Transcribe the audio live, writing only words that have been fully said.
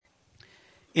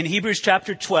In Hebrews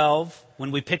chapter 12,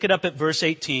 when we pick it up at verse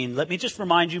 18, let me just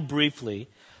remind you briefly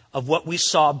of what we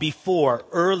saw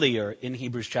earlier in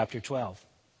Hebrews chapter 12.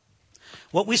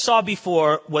 What we saw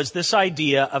before was this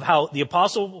idea of how the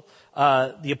apostle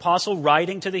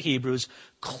writing to the Hebrews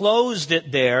closed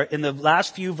it there in the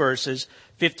last few verses,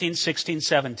 15, 16,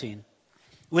 17,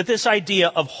 with this idea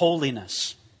of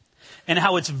holiness and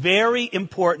how it's very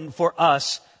important for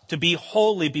us to be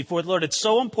holy before the Lord. It's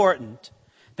so important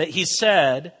that he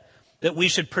said that we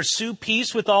should pursue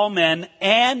peace with all men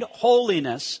and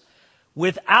holiness,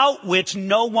 without which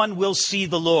no one will see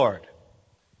the Lord.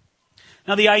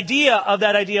 Now, the idea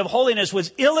of holiness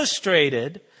was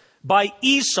illustrated by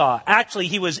Esau. Actually,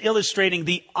 he was illustrating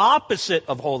the opposite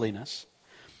of holiness.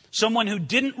 Someone who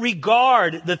didn't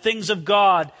regard the things of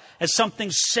God as something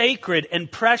sacred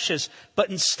and precious, but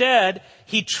instead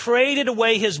he traded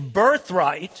away his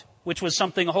birthright, which was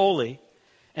something holy,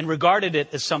 and regarded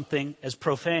it as something as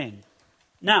profane.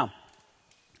 Now,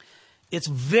 it's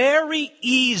very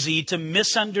easy to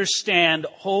misunderstand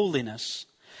holiness,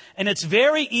 and it's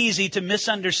very easy to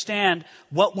misunderstand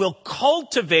what will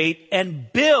cultivate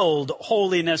and build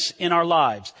holiness in our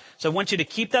lives. So I want you to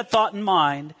keep that thought in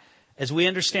mind as we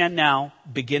understand now,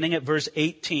 beginning at verse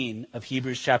 18 of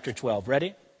Hebrews chapter 12.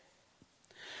 Ready?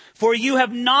 For you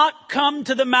have not come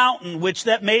to the mountain which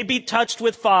that may be touched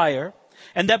with fire,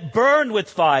 and that burned with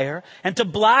fire, and to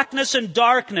blackness and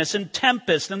darkness and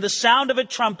tempest, and the sound of a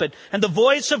trumpet, and the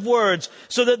voice of words,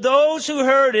 so that those who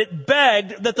heard it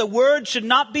begged that the word should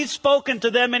not be spoken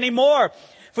to them any more.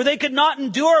 For they could not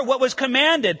endure what was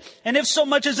commanded. And if so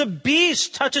much as a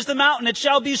beast touches the mountain, it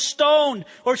shall be stoned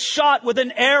or shot with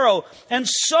an arrow. And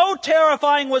so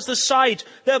terrifying was the sight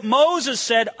that Moses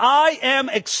said, I am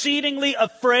exceedingly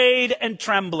afraid and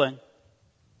trembling.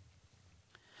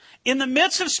 In the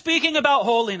midst of speaking about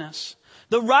holiness,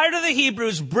 the writer of the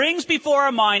Hebrews brings before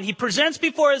our mind, he presents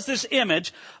before us this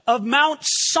image of Mount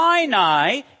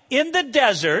Sinai in the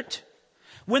desert,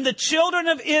 when the children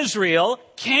of Israel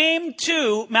came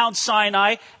to Mount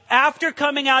Sinai after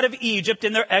coming out of Egypt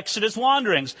in their Exodus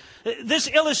wanderings. This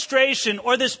illustration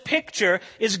or this picture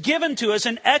is given to us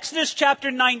in Exodus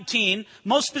chapter 19,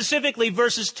 most specifically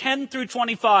verses 10 through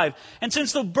 25. And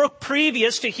since the book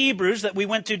previous to Hebrews that we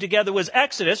went to together was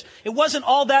Exodus, it wasn't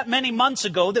all that many months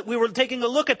ago that we were taking a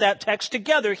look at that text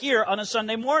together here on a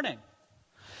Sunday morning.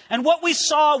 And what we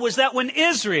saw was that when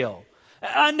Israel,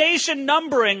 a nation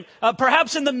numbering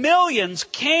perhaps in the millions,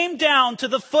 came down to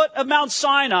the foot of Mount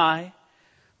Sinai,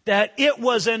 that it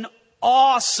was an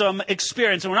awesome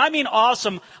experience. And when I mean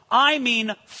awesome, I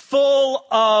mean full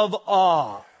of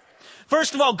awe.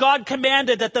 First of all, God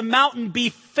commanded that the mountain be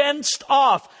fenced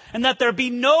off and that there be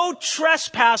no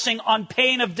trespassing on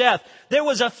pain of death. There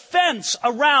was a fence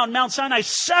around Mount Sinai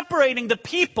separating the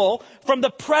people from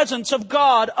the presence of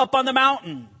God up on the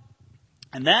mountain.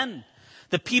 And then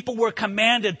the people were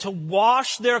commanded to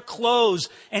wash their clothes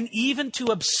and even to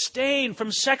abstain from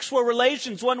sexual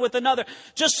relations one with another,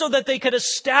 just so that they could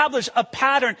establish a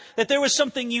pattern that there was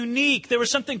something unique, there was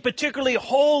something particularly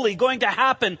holy going to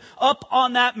happen up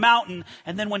on that mountain.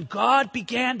 And then when God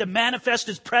began to manifest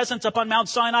his presence up on Mount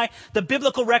Sinai, the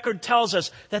biblical record tells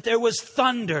us that there was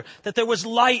thunder, that there was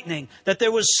lightning, that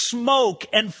there was smoke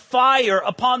and fire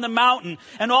upon the mountain.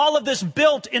 And all of this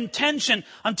built in tension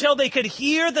until they could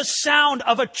hear the sound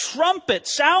of a trumpet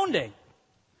sounding.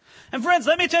 And friends,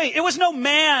 let me tell you, it was no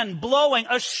man blowing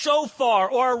a shofar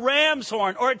or a ram's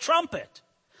horn or a trumpet.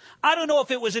 I don't know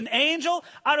if it was an angel.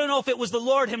 I don't know if it was the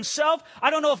Lord himself. I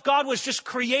don't know if God was just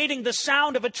creating the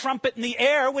sound of a trumpet in the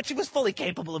air, which he was fully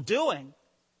capable of doing.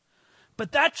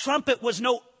 But that trumpet was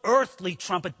no earthly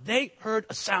trumpet. They heard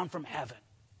a sound from heaven.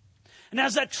 And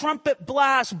as that trumpet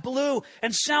blast blew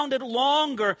and sounded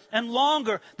longer and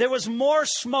longer, there was more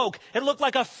smoke. It looked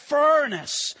like a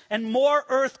furnace and more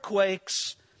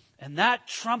earthquakes. And that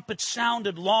trumpet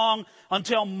sounded long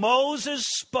until Moses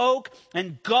spoke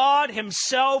and God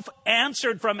himself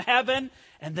answered from heaven.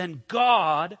 And then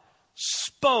God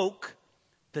spoke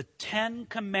the 10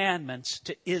 commandments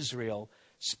to Israel,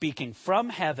 speaking from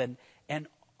heaven, and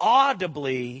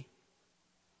audibly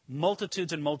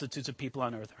multitudes and multitudes of people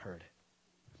on earth heard it.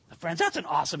 Friends, that's an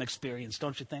awesome experience,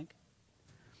 don't you think?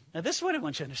 Now, this is what I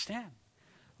want you to understand.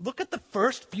 Look at the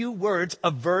first few words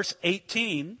of verse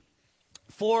 18.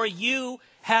 For you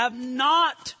have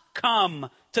not come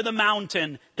to the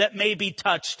mountain that may be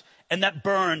touched and that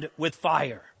burned with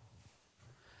fire.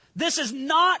 This is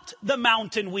not the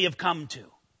mountain we have come to.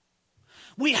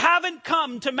 We haven't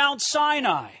come to Mount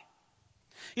Sinai.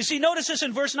 You see, notice this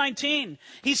in verse 19.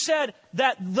 He said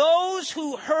that those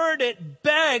who heard it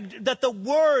begged that the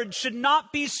word should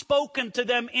not be spoken to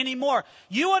them anymore.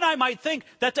 You and I might think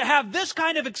that to have this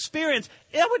kind of experience,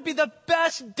 it would be the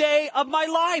best day of my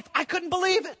life. I couldn't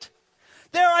believe it.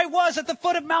 There I was at the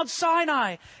foot of Mount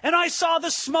Sinai, and I saw the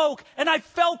smoke, and I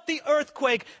felt the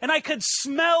earthquake, and I could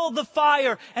smell the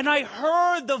fire, and I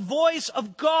heard the voice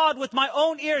of God with my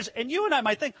own ears. And you and I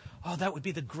might think, oh, that would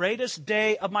be the greatest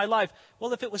day of my life.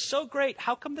 Well, if it was so great,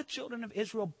 how come the children of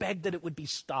Israel begged that it would be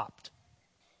stopped?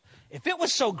 If it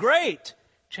was so great,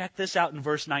 check this out in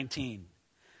verse 19,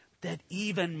 that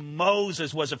even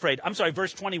Moses was afraid. I'm sorry,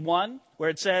 verse 21, where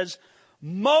it says,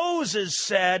 Moses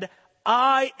said,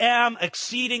 I am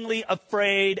exceedingly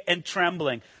afraid and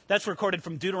trembling. That's recorded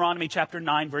from Deuteronomy chapter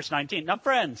 9, verse 19. Now,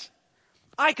 friends,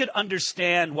 I could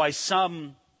understand why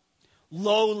some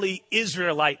lowly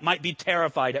Israelite might be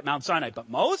terrified at Mount Sinai. But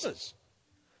Moses,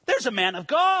 there's a man of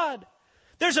God.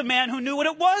 There's a man who knew what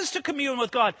it was to commune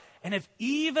with God. And if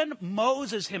even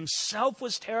Moses himself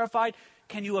was terrified,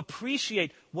 can you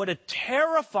appreciate what a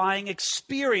terrifying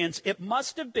experience it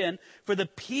must have been for the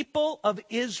people of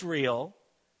Israel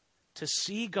to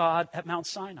see God at Mount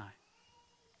Sinai?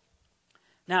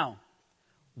 Now,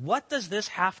 what does this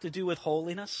have to do with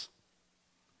holiness?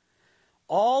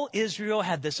 All Israel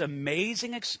had this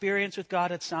amazing experience with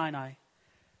God at Sinai,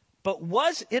 but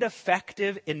was it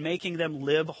effective in making them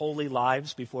live holy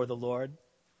lives before the Lord?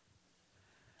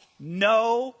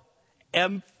 No,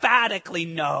 emphatically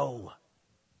no.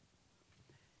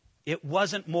 It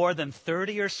wasn't more than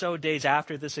 30 or so days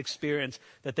after this experience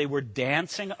that they were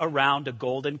dancing around a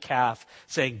golden calf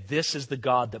saying, this is the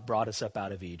God that brought us up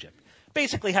out of Egypt.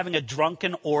 Basically having a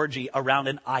drunken orgy around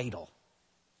an idol.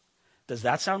 Does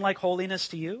that sound like holiness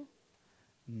to you?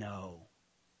 No.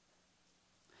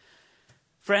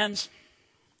 Friends,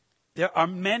 there are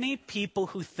many people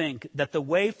who think that the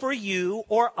way for you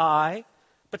or I,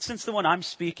 but since the one I'm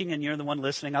speaking and you're the one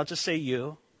listening, I'll just say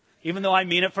you, even though I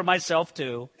mean it for myself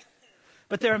too.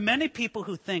 But there are many people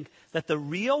who think that the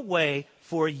real way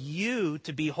for you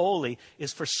to be holy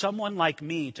is for someone like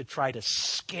me to try to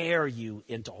scare you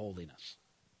into holiness.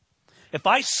 If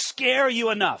I scare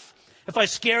you enough, if I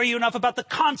scare you enough about the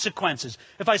consequences,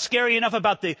 if I scare you enough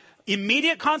about the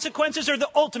immediate consequences or the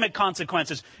ultimate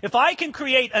consequences, if I can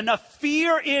create enough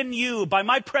fear in you by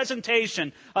my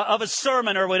presentation of a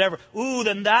sermon or whatever,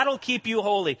 then that'll keep you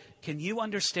holy. Can you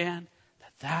understand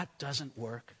that that doesn't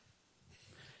work?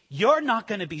 You're not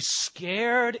going to be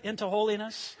scared into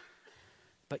holiness,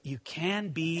 but you can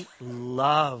be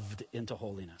loved into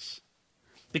holiness.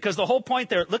 Because the whole point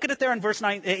there, look at it there in verse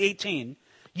 18.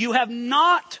 You have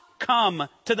not come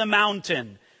to the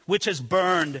mountain which has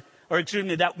burned, or excuse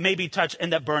me, that may be touched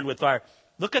and that burned with fire.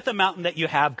 Look at the mountain that you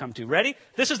have come to. Ready?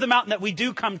 This is the mountain that we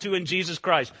do come to in Jesus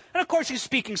Christ. And of course, he's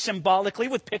speaking symbolically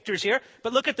with pictures here.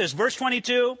 But look at this, verse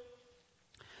 22.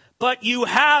 But you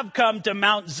have come to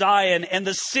Mount Zion and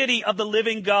the city of the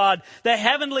living God, the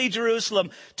heavenly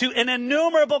Jerusalem, to an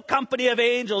innumerable company of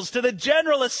angels, to the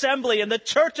general assembly and the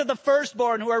church of the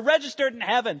firstborn who are registered in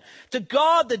heaven, to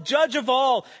God, the judge of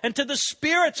all, and to the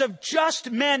spirits of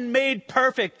just men made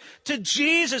perfect, to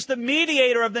Jesus, the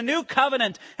mediator of the new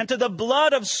covenant, and to the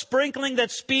blood of sprinkling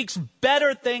that speaks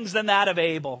better things than that of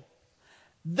Abel.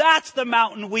 That's the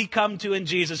mountain we come to in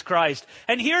Jesus Christ.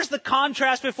 And here's the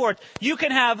contrast before it. You can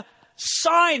have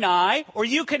Sinai or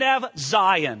you can have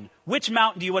Zion. Which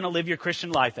mountain do you want to live your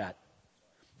Christian life at?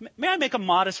 May I make a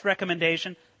modest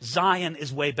recommendation? Zion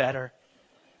is way better.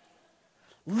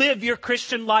 Live your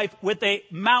Christian life with a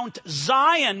Mount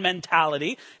Zion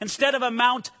mentality instead of a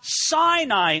Mount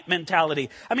Sinai mentality.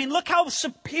 I mean, look how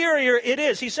superior it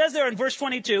is. He says there in verse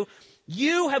 22,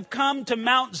 you have come to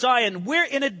Mount Zion. We're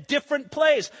in a different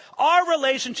place. Our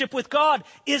relationship with God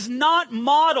is not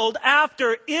modeled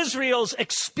after Israel's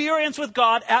experience with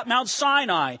God at Mount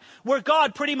Sinai, where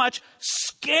God pretty much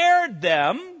scared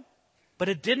them, but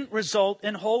it didn't result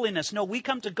in holiness. No, we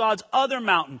come to God's other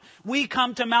mountain. We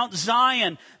come to Mount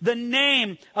Zion, the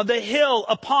name of the hill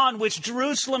upon which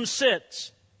Jerusalem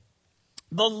sits.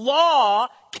 The law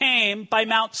came by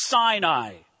Mount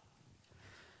Sinai.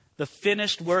 The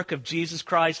finished work of Jesus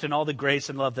Christ and all the grace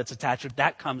and love that's attached to it,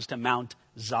 that comes to Mount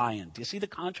Zion. Do you see the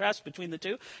contrast between the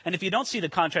two? And if you don't see the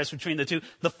contrast between the two,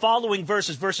 the following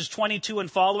verses 22 and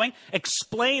following,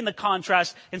 explain the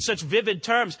contrast in such vivid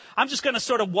terms. I'm just going to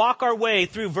sort of walk our way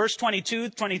through verse 22,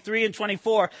 23, and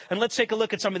 24, and let's take a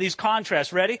look at some of these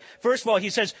contrasts. Ready? First of all, he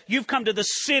says, you've come to the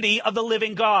city of the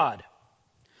living God.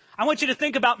 I want you to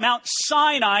think about Mount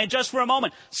Sinai just for a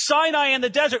moment. Sinai in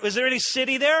the desert. Was there any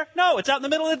city there? No, it's out in the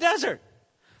middle of the desert.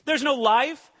 There's no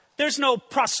life. There's no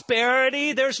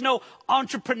prosperity. There's no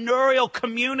entrepreneurial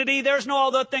community. There's no all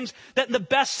the things that in the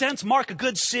best sense mark a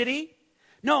good city.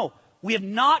 No, we have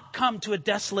not come to a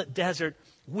desolate desert.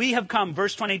 We have come,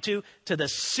 verse 22, to the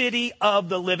city of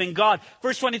the living God.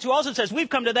 Verse 22 also says,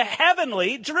 we've come to the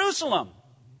heavenly Jerusalem.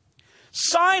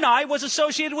 Sinai was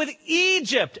associated with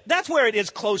Egypt. That's where it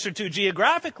is closer to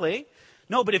geographically.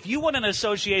 No, but if you want an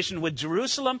association with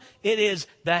Jerusalem, it is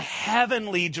the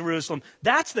heavenly Jerusalem.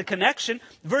 That's the connection.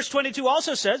 Verse 22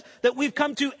 also says that we've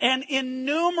come to an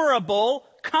innumerable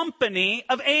company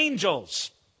of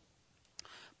angels.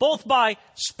 Both by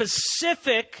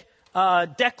specific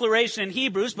declaration in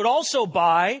Hebrews, but also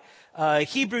by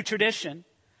Hebrew tradition.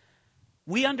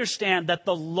 We understand that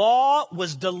the law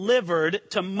was delivered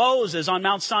to Moses on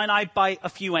Mount Sinai by a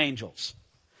few angels.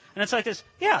 And it's like this,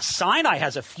 yeah, Sinai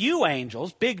has a few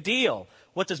angels, big deal.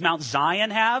 What does Mount Zion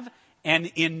have? An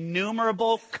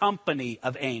innumerable company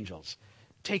of angels.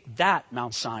 Take that,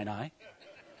 Mount Sinai.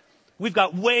 We've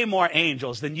got way more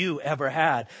angels than you ever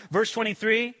had. Verse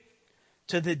 23,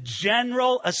 to the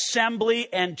general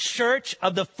assembly and church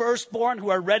of the firstborn who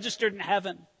are registered in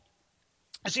heaven.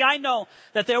 See, I know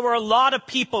that there were a lot of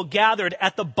people gathered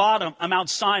at the bottom of Mount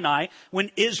Sinai when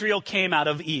Israel came out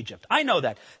of Egypt. I know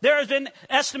that. There have been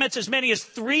estimates as many as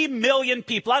 3 million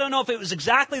people. I don't know if it was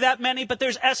exactly that many, but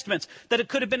there's estimates that it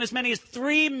could have been as many as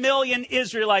 3 million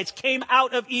Israelites came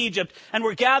out of Egypt and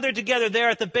were gathered together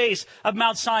there at the base of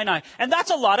Mount Sinai. And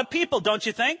that's a lot of people, don't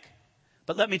you think?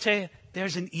 But let me tell you,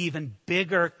 there's an even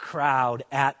bigger crowd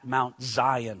at Mount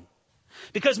Zion.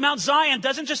 Because Mount Zion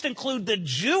doesn't just include the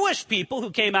Jewish people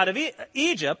who came out of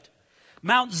Egypt.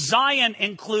 Mount Zion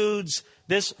includes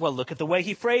this, well, look at the way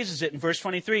he phrases it in verse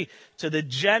 23, to the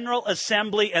general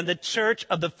assembly and the church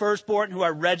of the firstborn who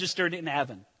are registered in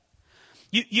heaven.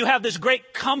 You have this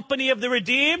great company of the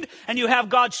redeemed, and you have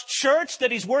God's church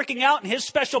that he's working out in his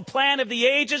special plan of the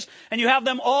ages, and you have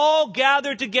them all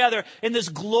gathered together in this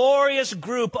glorious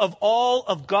group of all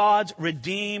of God's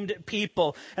redeemed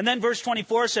people. And then verse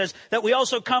 24 says that we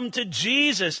also come to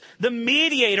Jesus, the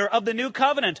mediator of the new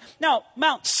covenant. Now,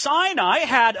 Mount Sinai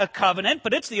had a covenant,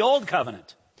 but it's the old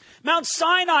covenant. Mount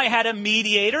Sinai had a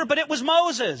mediator, but it was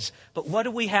Moses. But what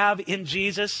do we have in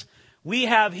Jesus? We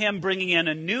have him bringing in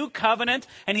a new covenant,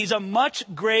 and he's a much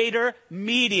greater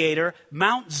mediator.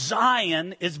 Mount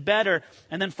Zion is better.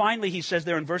 And then finally he says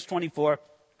there in verse 24,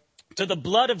 to the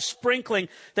blood of sprinkling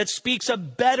that speaks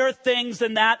of better things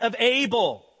than that of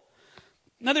Abel.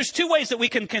 Now there's two ways that we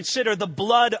can consider the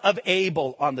blood of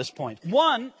Abel on this point.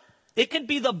 One, it could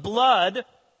be the blood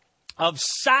of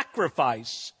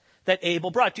sacrifice that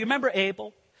Abel brought. Do you remember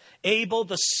Abel? Abel,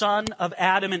 the son of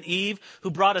Adam and Eve, who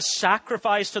brought a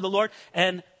sacrifice to the Lord.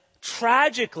 And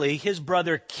tragically, his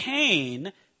brother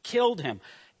Cain killed him.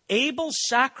 Abel's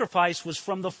sacrifice was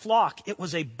from the flock. It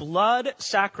was a blood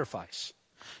sacrifice.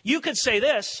 You could say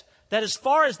this, that as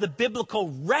far as the biblical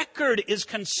record is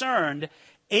concerned,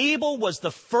 Abel was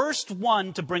the first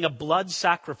one to bring a blood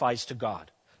sacrifice to God.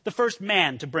 The first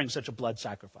man to bring such a blood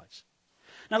sacrifice.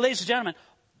 Now, ladies and gentlemen,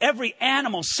 every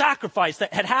animal sacrifice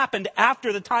that had happened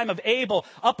after the time of Abel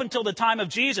up until the time of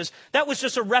Jesus, that was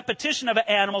just a repetition of an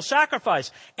animal sacrifice.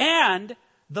 And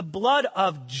the blood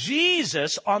of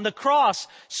Jesus on the cross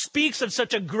speaks of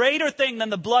such a greater thing than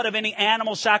the blood of any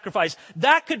animal sacrifice.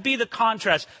 That could be the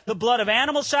contrast. The blood of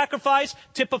animal sacrifice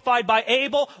typified by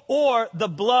Abel, or the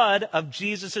blood of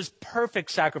Jesus'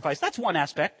 perfect sacrifice. That's one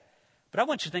aspect. But I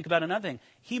want you to think about another thing.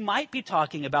 He might be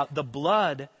talking about the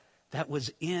blood that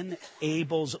was in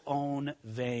Abel's own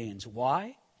veins.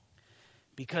 Why?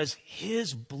 Because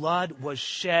his blood was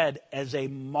shed as a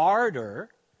martyr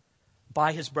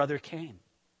by his brother Cain.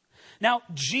 Now,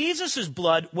 Jesus'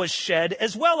 blood was shed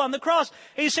as well on the cross.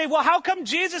 And you say, well, how come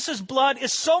Jesus' blood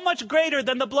is so much greater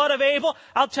than the blood of Abel?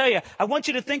 I'll tell you, I want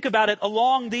you to think about it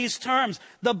along these terms.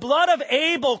 The blood of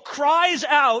Abel cries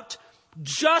out,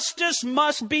 justice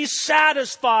must be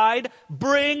satisfied,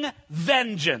 bring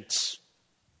vengeance.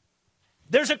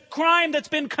 There's a crime that's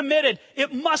been committed.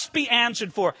 It must be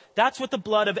answered for. That's what the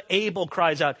blood of Abel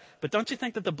cries out. But don't you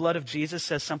think that the blood of Jesus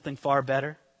says something far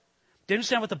better? Do you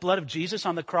understand what the blood of Jesus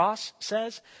on the cross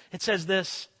says? It says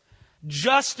this,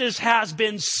 justice has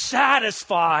been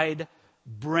satisfied,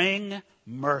 bring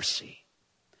mercy.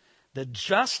 The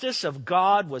justice of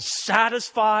God was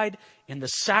satisfied in the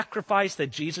sacrifice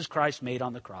that Jesus Christ made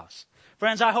on the cross.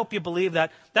 Friends, I hope you believe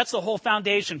that. That's the whole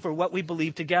foundation for what we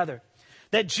believe together.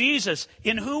 That Jesus,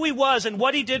 in who he was and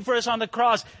what he did for us on the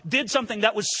cross, did something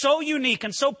that was so unique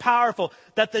and so powerful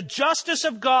that the justice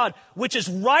of God, which is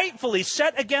rightfully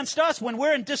set against us when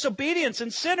we're in disobedience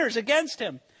and sinners against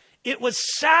him, It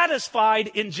was satisfied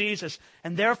in Jesus.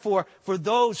 And therefore, for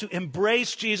those who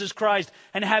embrace Jesus Christ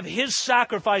and have his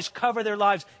sacrifice cover their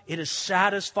lives, it is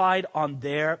satisfied on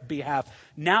their behalf.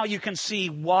 Now you can see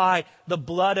why the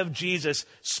blood of Jesus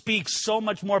speaks so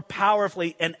much more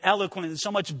powerfully and eloquently and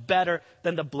so much better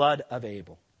than the blood of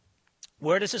Abel.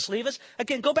 Where does this leave us?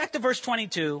 Again, go back to verse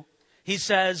 22. He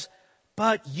says,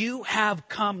 but you have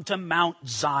come to Mount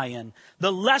Zion.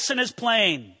 The lesson is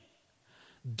plain.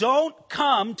 Don't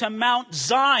come to Mount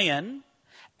Zion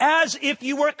as if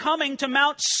you were coming to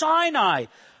Mount Sinai.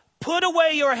 Put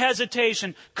away your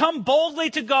hesitation. Come boldly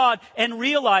to God and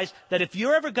realize that if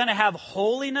you're ever going to have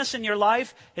holiness in your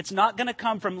life, it's not going to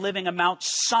come from living a Mount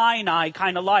Sinai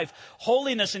kind of life.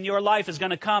 Holiness in your life is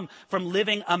going to come from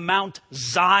living a Mount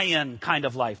Zion kind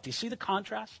of life. Do you see the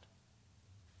contrast?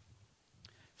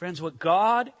 Friends, what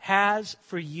God has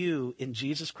for you in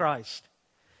Jesus Christ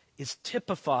is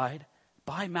typified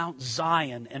by Mount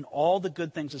Zion and all the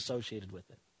good things associated with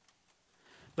it.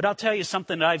 But I'll tell you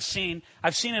something that I've seen.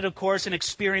 I've seen it, of course, in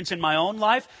experience in my own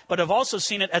life, but I've also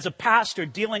seen it as a pastor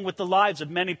dealing with the lives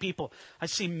of many people. I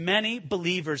see many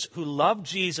believers who love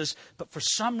Jesus, but for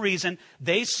some reason,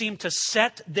 they seem to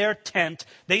set their tent,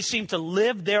 they seem to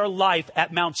live their life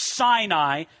at Mount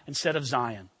Sinai instead of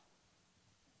Zion.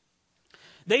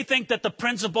 They think that the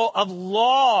principle of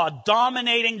law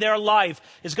dominating their life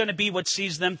is going to be what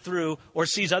sees them through or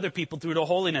sees other people through to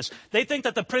holiness. They think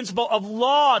that the principle of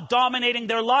law dominating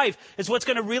their life is what's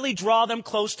going to really draw them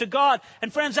close to God.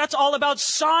 And friends, that's all about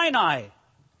Sinai.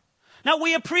 Now,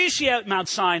 we appreciate Mount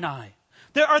Sinai.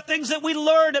 There are things that we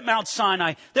learn at Mount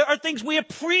Sinai. There are things we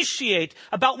appreciate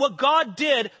about what God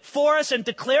did for us and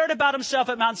declared about himself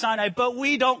at Mount Sinai, but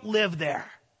we don't live there.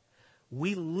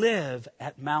 We live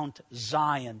at Mount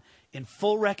Zion in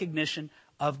full recognition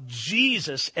of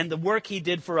Jesus and the work he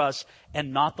did for us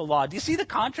and not the law. Do you see the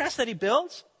contrast that he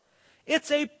builds? It's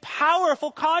a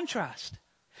powerful contrast.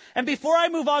 And before I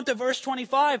move on to verse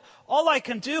 25, all I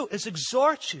can do is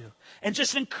exhort you and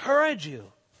just encourage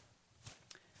you.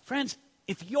 Friends,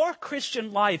 if your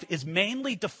Christian life is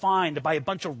mainly defined by a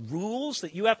bunch of rules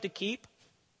that you have to keep,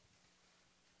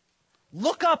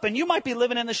 look up and you might be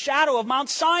living in the shadow of Mount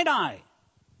Sinai.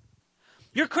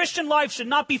 Your Christian life should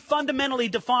not be fundamentally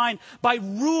defined by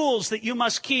rules that you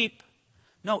must keep.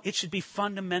 No, it should be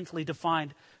fundamentally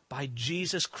defined by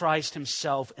Jesus Christ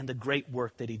himself and the great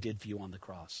work that he did for you on the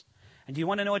cross. And do you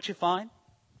want to know what you find?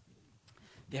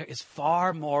 There is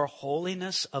far more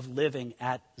holiness of living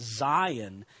at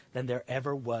Zion than there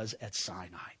ever was at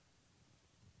Sinai.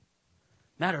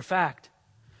 Matter of fact,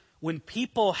 when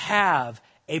people have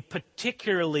a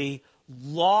particularly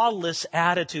lawless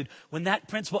attitude, when that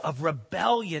principle of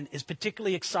rebellion is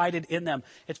particularly excited in them,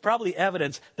 it's probably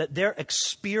evidence that their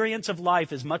experience of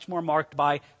life is much more marked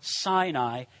by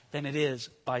Sinai than it is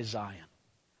by Zion.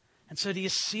 And so do you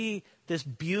see this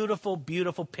beautiful,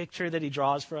 beautiful picture that he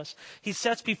draws for us? He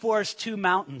sets before us two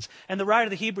mountains, and the writer of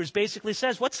the Hebrews basically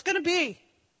says, what's it going to be?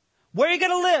 Where are you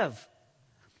going to live?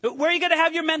 Where are you going to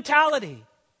have your mentality?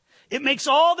 It makes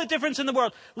all the difference in the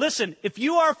world. Listen, if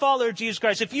you are a follower of Jesus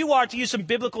Christ, if you are, to use some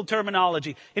biblical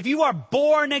terminology, if you are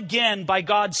born again by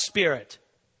God's Spirit,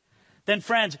 then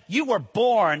friends, you were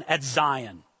born at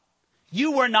Zion.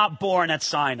 You were not born at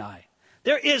Sinai.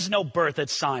 There is no birth at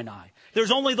Sinai.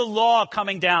 There's only the law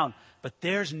coming down. But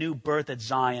there's new birth at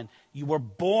Zion. You were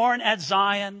born at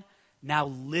Zion. Now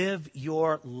live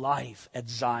your life at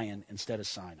Zion instead of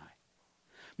Sinai.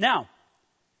 Now,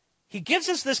 he gives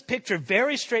us this picture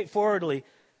very straightforwardly,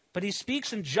 but he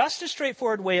speaks in just a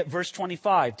straightforward way at verse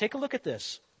 25. Take a look at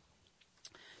this.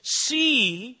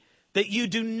 See that you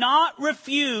do not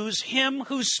refuse him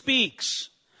who speaks.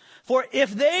 For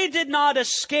if they did not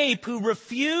escape who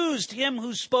refused him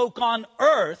who spoke on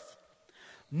earth,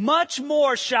 much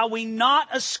more shall we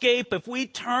not escape if we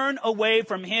turn away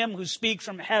from him who speaks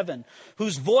from heaven,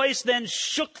 whose voice then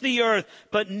shook the earth.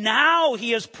 But now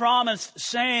he has promised,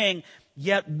 saying,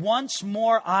 yet once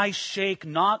more I shake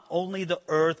not only the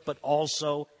earth, but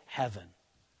also heaven.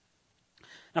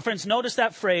 Now, friends, notice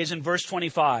that phrase in verse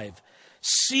 25.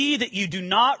 See that you do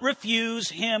not refuse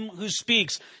him who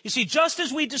speaks. You see, just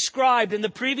as we described in the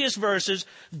previous verses,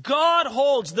 God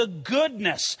holds the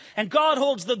goodness and God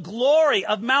holds the glory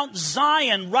of Mount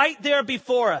Zion right there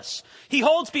before us. He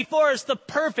holds before us the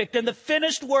perfect and the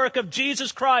finished work of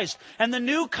Jesus Christ and the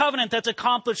new covenant that's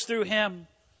accomplished through him.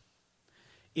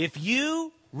 If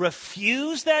you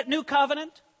refuse that new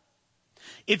covenant,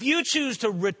 if you choose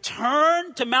to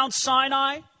return to Mount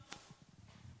Sinai,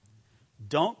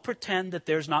 don't pretend that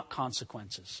there's not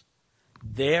consequences.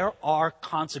 There are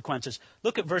consequences.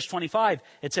 Look at verse 25.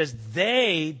 It says,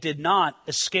 they did not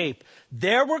escape.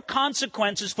 There were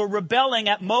consequences for rebelling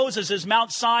at Moses'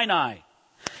 Mount Sinai.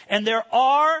 And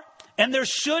there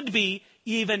should be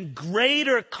even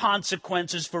greater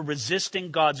consequences for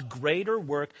resisting God's greater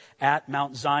work at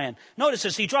Mount Zion. Notice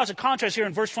this, he draws a contrast here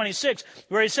in verse 26,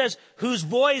 where he says, whose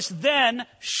voice then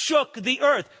shook the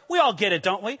earth. We all get it,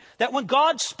 don't we? That when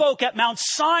God spoke at Mount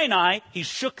Sinai, he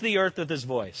shook the earth with his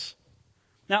voice.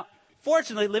 Now,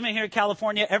 fortunately, living here in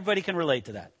California, everybody can relate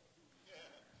to that.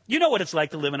 You know what it's like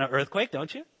to live in an earthquake,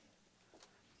 don't you?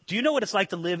 Do you know what it's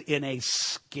like to live in a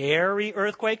scary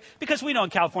earthquake? Because we know in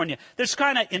California, there's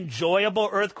kind of enjoyable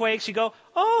earthquakes. You go,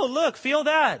 oh, look, feel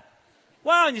that.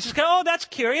 Wow, and you just go, oh, that's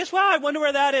curious. Wow, I wonder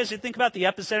where that is. You think about the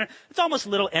epicenter. It's almost a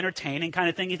little entertaining kind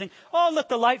of thing. You think, oh, look,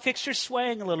 the light fixture's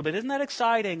swaying a little bit. Isn't that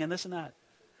exciting? And this and that.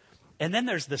 And then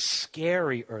there's the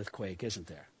scary earthquake, isn't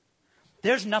there?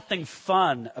 There's nothing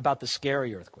fun about the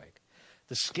scary earthquake.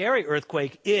 The scary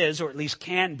earthquake is, or at least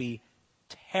can be,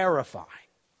 terrifying.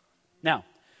 Now,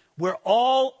 we're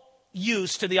all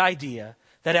used to the idea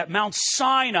that at Mount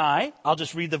Sinai, I'll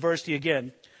just read the verse to you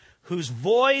again, whose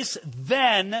voice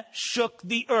then shook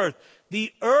the earth.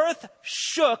 The earth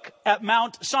shook at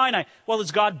Mount Sinai. Well,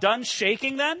 is God done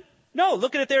shaking then? No,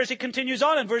 look at it there as he continues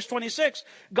on in verse 26.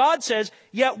 God says,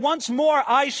 yet once more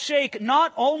I shake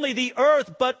not only the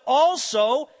earth, but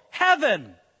also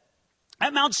heaven.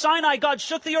 At Mount Sinai, God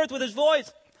shook the earth with his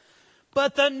voice.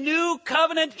 But the new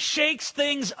covenant shakes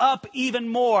things up even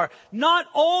more. Not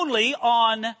only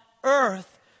on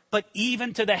earth, but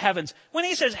even to the heavens. When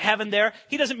he says heaven there,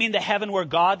 he doesn't mean the heaven where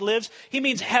God lives. He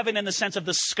means heaven in the sense of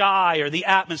the sky or the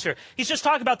atmosphere. He's just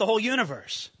talking about the whole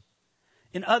universe.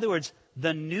 In other words,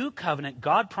 the new covenant,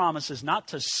 God promises not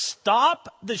to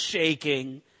stop the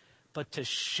shaking, but to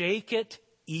shake it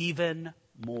even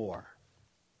more.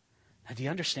 Now, do you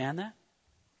understand that?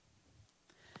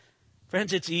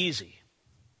 Friends, it's easy.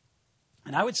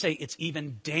 And I would say it's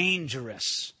even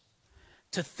dangerous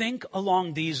to think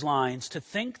along these lines, to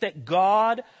think that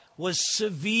God was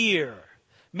severe,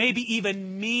 maybe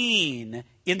even mean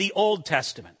in the Old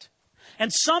Testament.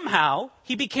 And somehow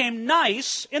he became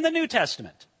nice in the New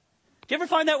Testament. Do you ever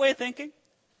find that way of thinking?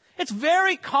 It's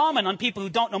very common on people who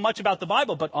don't know much about the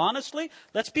Bible, but honestly,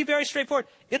 let's be very straightforward.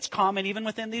 It's common even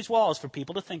within these walls for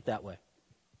people to think that way.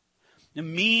 The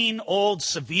mean, old,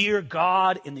 severe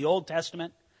God in the Old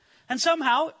Testament. And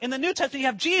somehow, in the New Testament, you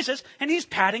have Jesus, and he's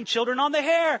patting children on the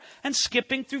hair and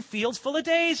skipping through fields full of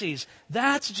daisies.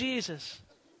 That's Jesus.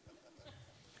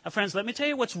 Now, friends, let me tell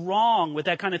you what's wrong with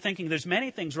that kind of thinking. There's many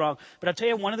things wrong, but I'll tell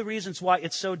you one of the reasons why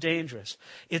it's so dangerous.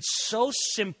 It's so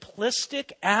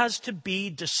simplistic as to be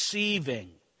deceiving,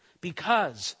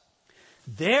 because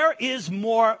there is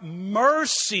more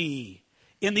mercy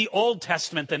in the Old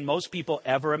Testament than most people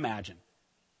ever imagine.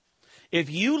 If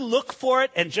you look for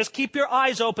it and just keep your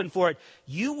eyes open for it,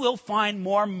 you will find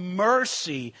more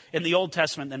mercy in the Old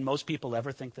Testament than most people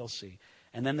ever think they'll see.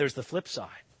 And then there's the flip side.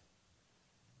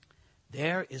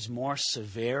 There is more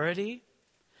severity,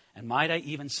 and might I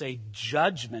even say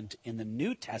judgment in the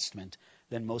New Testament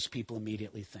than most people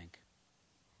immediately think.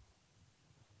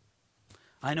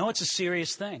 I know it's a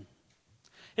serious thing.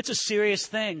 It's a serious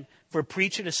thing for a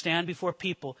preacher to stand before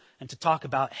people and to talk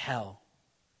about hell.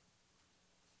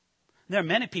 There are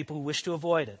many people who wish to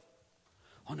avoid it.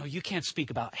 Oh no, you can't speak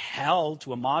about hell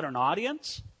to a modern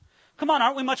audience. Come on,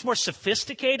 aren't we much more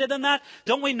sophisticated than that?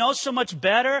 Don't we know so much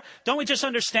better? Don't we just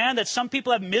understand that some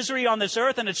people have misery on this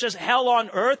earth and it's just hell on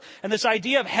earth? And this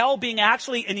idea of hell being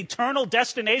actually an eternal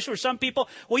destination for some people,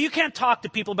 well, you can't talk to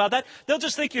people about that. They'll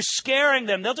just think you're scaring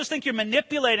them. They'll just think you're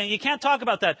manipulating. You can't talk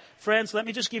about that. Friends, let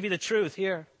me just give you the truth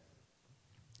here.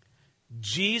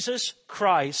 Jesus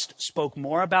Christ spoke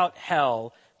more about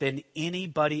hell than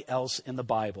anybody else in the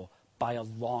Bible by a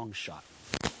long shot.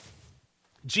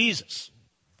 Jesus,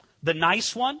 the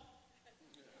nice one.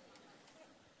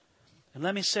 And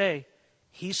let me say,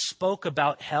 he spoke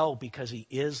about hell because he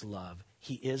is love.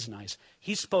 He is nice.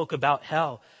 He spoke about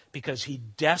hell because he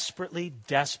desperately,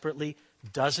 desperately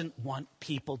doesn't want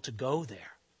people to go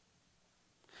there.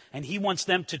 And he wants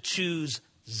them to choose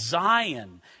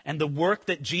Zion and the work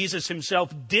that Jesus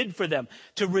himself did for them,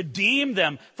 to redeem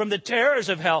them from the terrors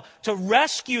of hell, to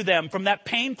rescue them from that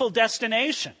painful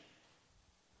destination.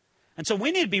 And so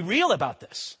we need to be real about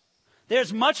this.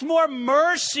 There's much more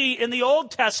mercy in the Old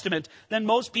Testament than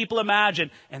most people imagine,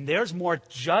 and there's more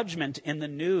judgment in the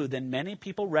New than many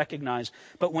people recognize.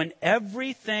 But when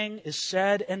everything is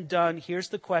said and done, here's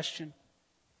the question.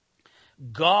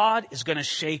 God is going to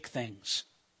shake things.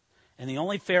 And the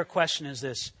only fair question is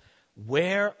this: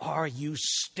 where are you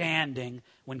standing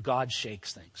when God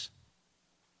shakes things?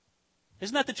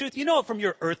 Isn't that the truth? You know it from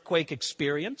your earthquake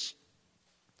experience.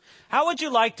 How would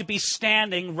you like to be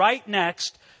standing right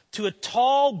next to a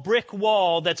tall brick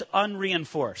wall that's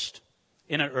unreinforced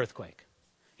in an earthquake?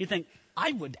 You think,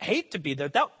 I would hate to be there.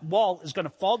 That wall is going to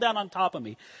fall down on top of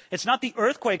me. It's not the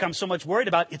earthquake I'm so much worried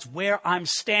about. It's where I'm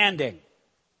standing.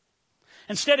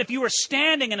 Instead, if you were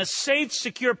standing in a safe,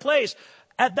 secure place,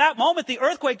 at that moment, the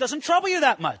earthquake doesn't trouble you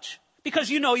that much because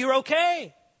you know you're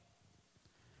okay.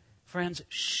 Friends,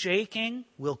 shaking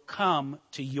will come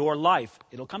to your life.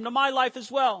 It'll come to my life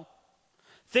as well.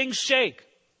 Things shake.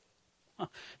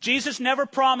 Jesus never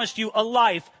promised you a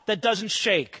life that doesn't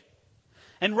shake.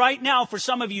 And right now, for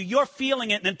some of you, you're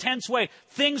feeling it in an intense way.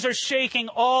 Things are shaking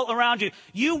all around you.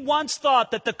 You once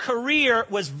thought that the career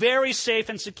was very safe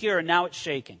and secure, and now it's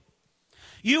shaking.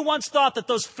 You once thought that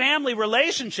those family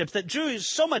relationships that drew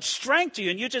so much strength to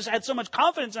you, and you just had so much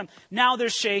confidence in them, now they're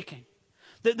shaking.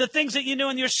 The things that you knew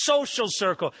in your social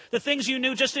circle, the things you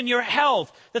knew just in your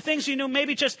health, the things you knew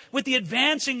maybe just with the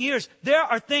advancing years, there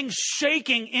are things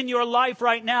shaking in your life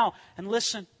right now. And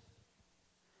listen,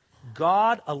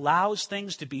 God allows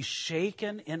things to be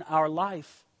shaken in our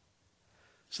life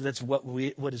so that's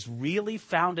what is really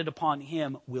founded upon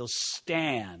Him will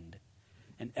stand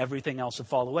and everything else will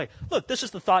fall away. Look, this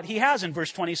is the thought he has in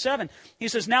verse 27. He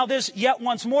says, now this yet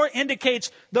once more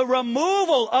indicates the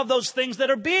removal of those things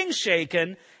that are being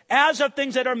shaken as of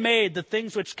things that are made. The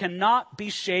things which cannot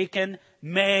be shaken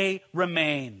may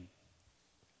remain.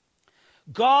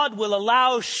 God will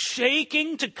allow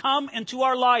shaking to come into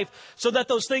our life so that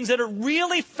those things that are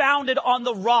really founded on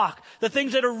the rock, the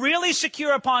things that are really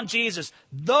secure upon Jesus,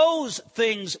 those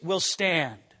things will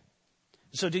stand.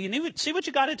 So do you see what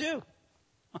you got to do?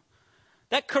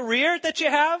 That career that you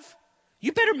have,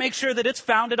 you better make sure that it's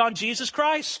founded on Jesus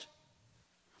Christ.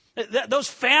 Those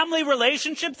family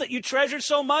relationships that you treasure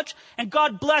so much, and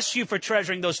God bless you for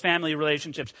treasuring those family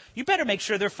relationships, you better make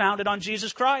sure they're founded on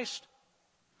Jesus Christ.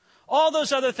 All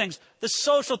those other things, the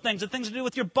social things, the things to do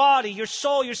with your body, your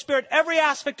soul, your spirit, every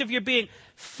aspect of your being,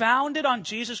 founded on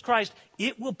Jesus Christ,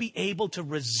 it will be able to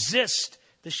resist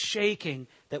the shaking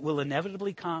that will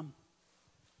inevitably come.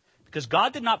 Because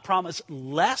God did not promise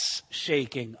less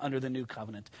shaking under the new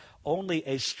covenant, only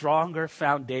a stronger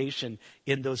foundation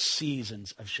in those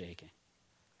seasons of shaking.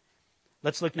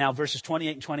 Let's look now, verses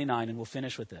 28 and 29, and we'll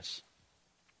finish with this.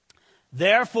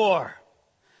 Therefore,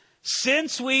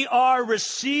 since we are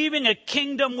receiving a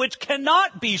kingdom which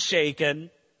cannot be shaken,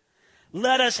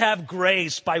 let us have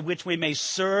grace by which we may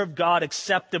serve God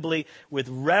acceptably with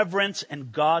reverence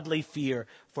and godly fear,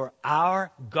 for our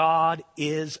God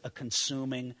is a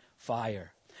consuming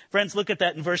fire. Friends, look at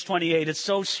that in verse 28. It's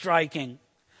so striking.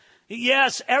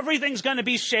 Yes, everything's going to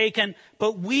be shaken,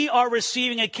 but we are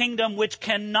receiving a kingdom which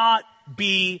cannot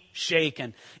be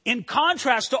shaken. In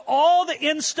contrast to all the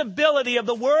instability of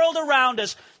the world around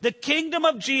us, the kingdom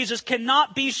of Jesus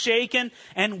cannot be shaken,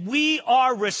 and we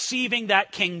are receiving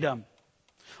that kingdom.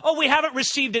 Oh, we haven't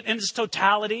received it in its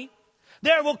totality.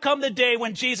 There will come the day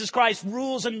when Jesus Christ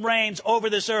rules and reigns over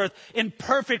this earth in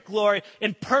perfect glory,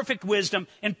 in perfect wisdom,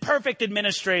 in perfect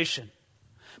administration.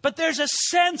 But there's a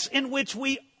sense in which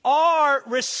we are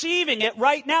receiving it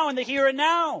right now in the here and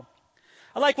now.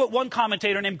 I like what one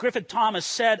commentator named Griffith Thomas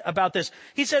said about this.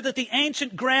 He said that the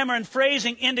ancient grammar and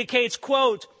phrasing indicates,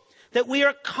 quote, that we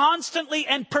are constantly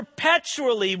and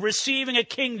perpetually receiving a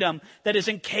kingdom that is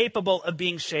incapable of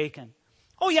being shaken.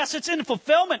 Oh, yes, it's in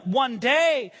fulfillment one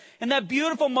day in that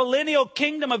beautiful millennial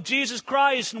kingdom of Jesus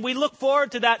Christ, and we look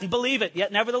forward to that and believe it.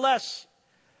 Yet, nevertheless,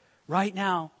 right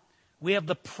now, we have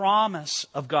the promise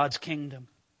of God's kingdom.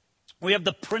 We have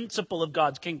the principle of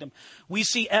God's kingdom. We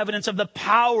see evidence of the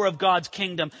power of God's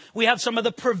kingdom. We have some of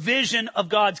the provision of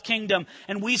God's kingdom.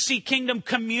 And we see kingdom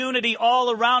community all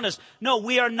around us. No,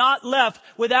 we are not left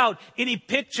without any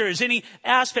pictures, any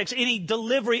aspects, any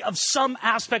delivery of some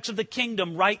aspects of the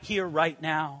kingdom right here, right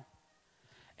now.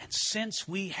 And since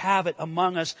we have it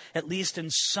among us, at least in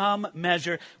some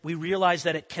measure, we realize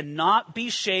that it cannot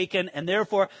be shaken. And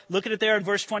therefore, look at it there in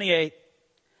verse 28.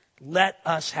 Let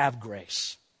us have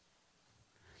grace.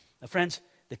 Now, friends,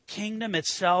 the kingdom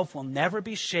itself will never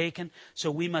be shaken,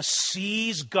 so we must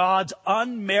seize God's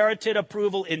unmerited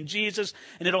approval in Jesus,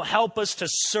 and it'll help us to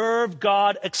serve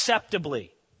God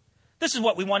acceptably. This is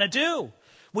what we want to do.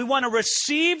 We want to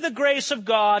receive the grace of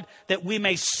God that we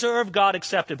may serve God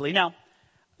acceptably. Now,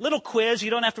 little quiz, you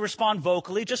don't have to respond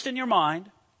vocally, just in your mind.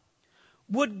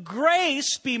 Would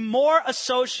grace be more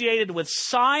associated with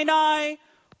Sinai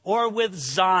or with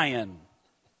Zion?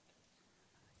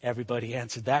 Everybody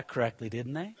answered that correctly,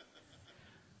 didn't they?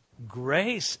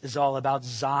 Grace is all about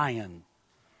Zion.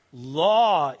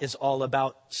 Law is all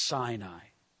about Sinai.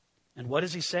 And what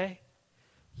does he say?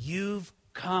 You've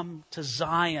come to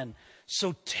Zion.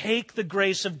 So take the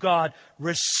grace of God,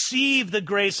 receive the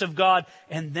grace of God,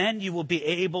 and then you will be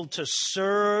able to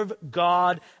serve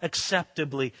God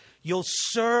acceptably. You'll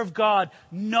serve God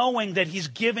knowing that He's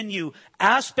given you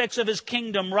aspects of His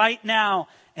kingdom right now,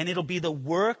 and it'll be the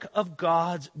work of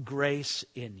God's grace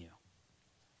in you.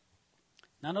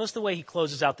 Now notice the way he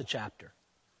closes out the chapter.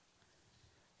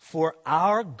 For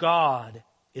our God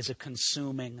is a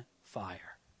consuming fire.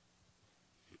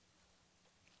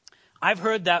 I've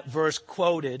heard that verse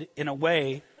quoted in a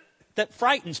way that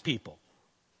frightens people.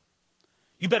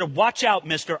 You better watch out,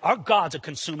 mister. Our God's a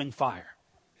consuming fire.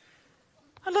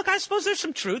 And look, I suppose there's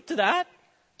some truth to that.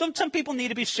 Don't some people need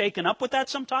to be shaken up with that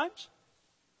sometimes?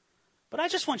 But I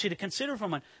just want you to consider for a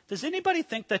moment, does anybody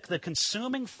think that the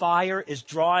consuming fire is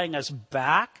drawing us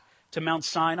back to Mount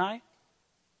Sinai?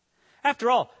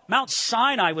 After all, Mount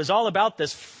Sinai was all about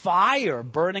this fire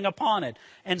burning upon it,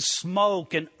 and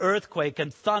smoke and earthquake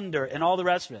and thunder and all the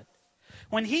rest of it.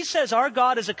 When he says our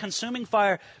God is a consuming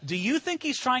fire, do you think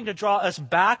he's trying to draw us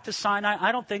back to Sinai?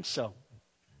 I don't think so.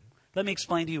 Let me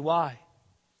explain to you why.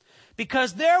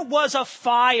 Because there was a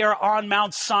fire on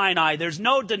Mount Sinai. There's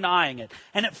no denying it.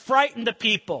 And it frightened the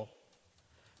people.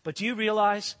 But do you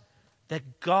realize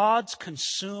that God's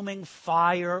consuming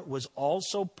fire was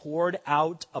also poured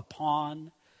out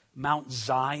upon Mount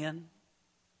Zion?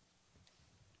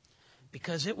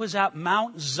 Because it was at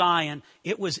Mount Zion,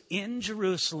 it was in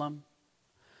Jerusalem,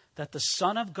 that the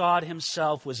Son of God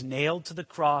himself was nailed to the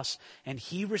cross, and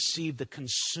he received the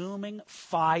consuming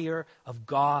fire of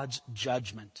God's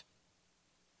judgment.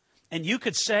 And you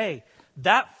could say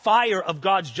that fire of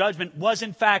God's judgment was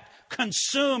in fact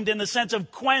consumed in the sense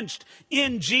of quenched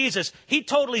in Jesus. He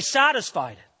totally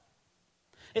satisfied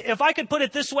it. If I could put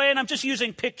it this way, and I'm just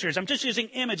using pictures, I'm just using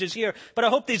images here, but I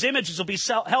hope these images will be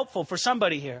helpful for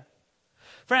somebody here.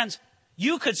 Friends,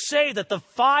 you could say that the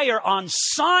fire on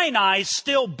Sinai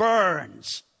still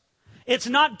burns. It's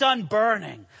not done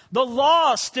burning. The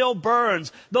law still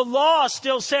burns. The law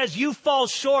still says you fall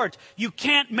short. You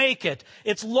can't make it.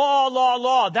 It's law, law,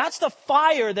 law. That's the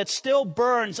fire that still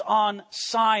burns on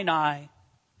Sinai.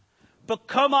 But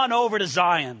come on over to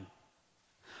Zion.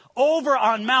 Over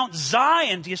on Mount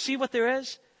Zion, do you see what there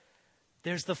is?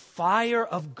 There's the fire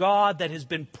of God that has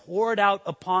been poured out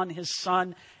upon his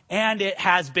Son, and it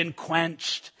has been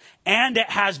quenched, and it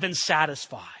has been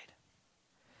satisfied.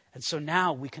 And so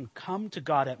now we can come to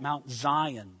God at Mount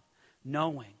Zion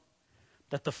knowing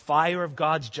that the fire of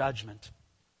God's judgment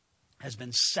has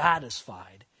been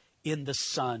satisfied in the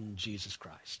Son, Jesus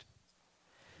Christ.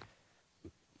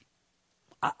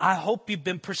 I hope you've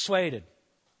been persuaded.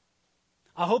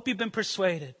 I hope you've been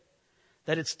persuaded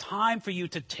that it's time for you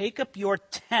to take up your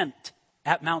tent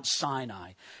at Mount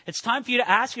Sinai. It's time for you to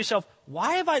ask yourself,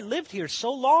 why have I lived here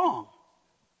so long?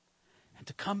 And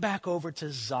to come back over to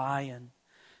Zion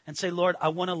and say, Lord, I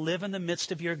want to live in the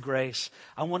midst of your grace.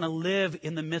 I want to live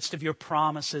in the midst of your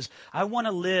promises. I want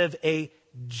to live a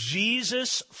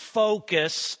Jesus-focused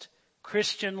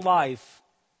Christian life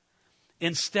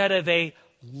instead of a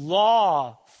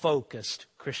law-focused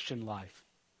Christian life.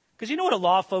 Because you know what a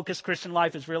law-focused Christian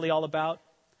life is really all about?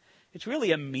 It's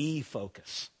really a me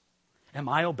focus. Am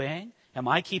I obeying? Am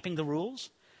I keeping the rules?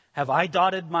 Have I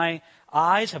dotted my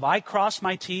I's? Have I crossed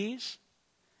my T's?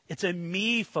 It's a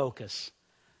me focus.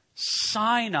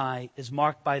 Sinai is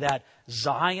marked by that.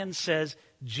 Zion says,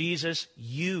 Jesus,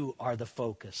 you are the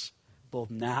focus, both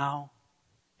now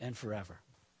and forever.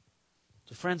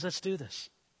 So friends, let's do this.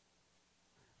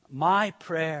 My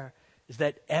prayer is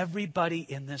that everybody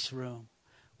in this room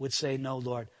would say, no,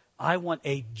 Lord, I want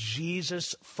a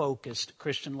Jesus-focused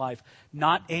Christian life,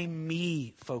 not a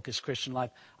me-focused Christian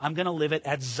life. I'm going to live it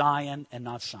at Zion and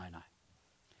not Sinai.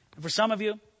 And for some of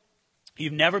you,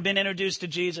 you've never been introduced to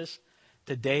Jesus.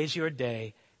 Today's your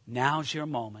day. Now's your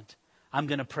moment. I'm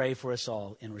going to pray for us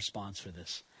all in response for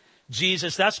this.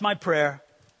 Jesus, that's my prayer.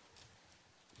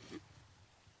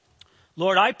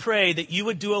 Lord, I pray that you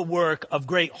would do a work of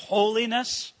great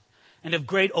holiness and of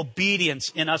great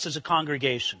obedience in us as a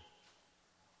congregation.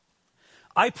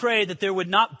 I pray that there would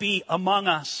not be among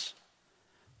us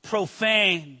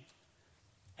profane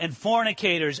and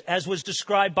fornicators, as was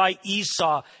described by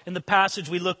Esau in the passage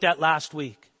we looked at last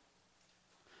week.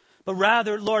 But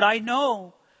rather, Lord, I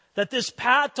know that this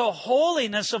path to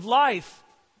holiness of life,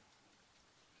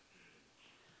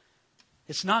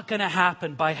 it's not going to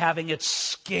happen by having it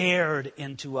scared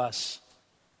into us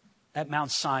at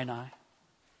Mount Sinai.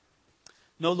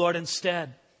 No, Lord,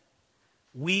 instead,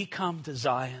 we come to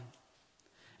Zion.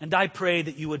 And I pray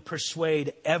that you would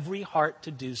persuade every heart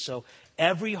to do so,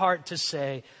 every heart to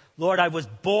say, Lord, I was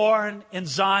born in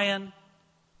Zion.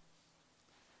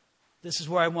 This is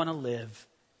where I want to live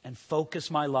and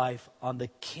focus my life on the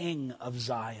King of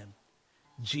Zion,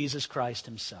 Jesus Christ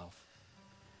himself.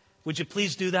 Would you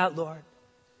please do that, Lord?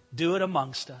 Do it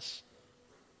amongst us.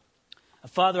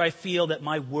 Father, I feel that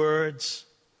my words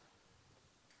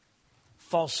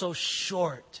fall so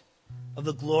short of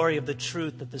the glory of the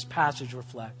truth that this passage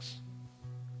reflects.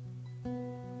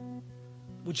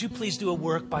 Would you please do a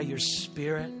work by your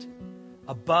Spirit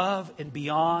above and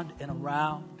beyond and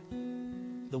around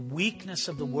the weakness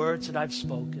of the words that I've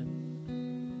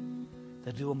spoken,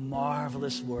 that do a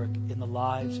marvelous work in the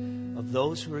lives of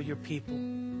those who are your people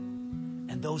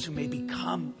and those who may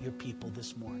become your people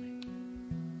this morning.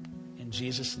 In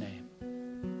Jesus' name,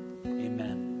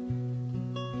 amen.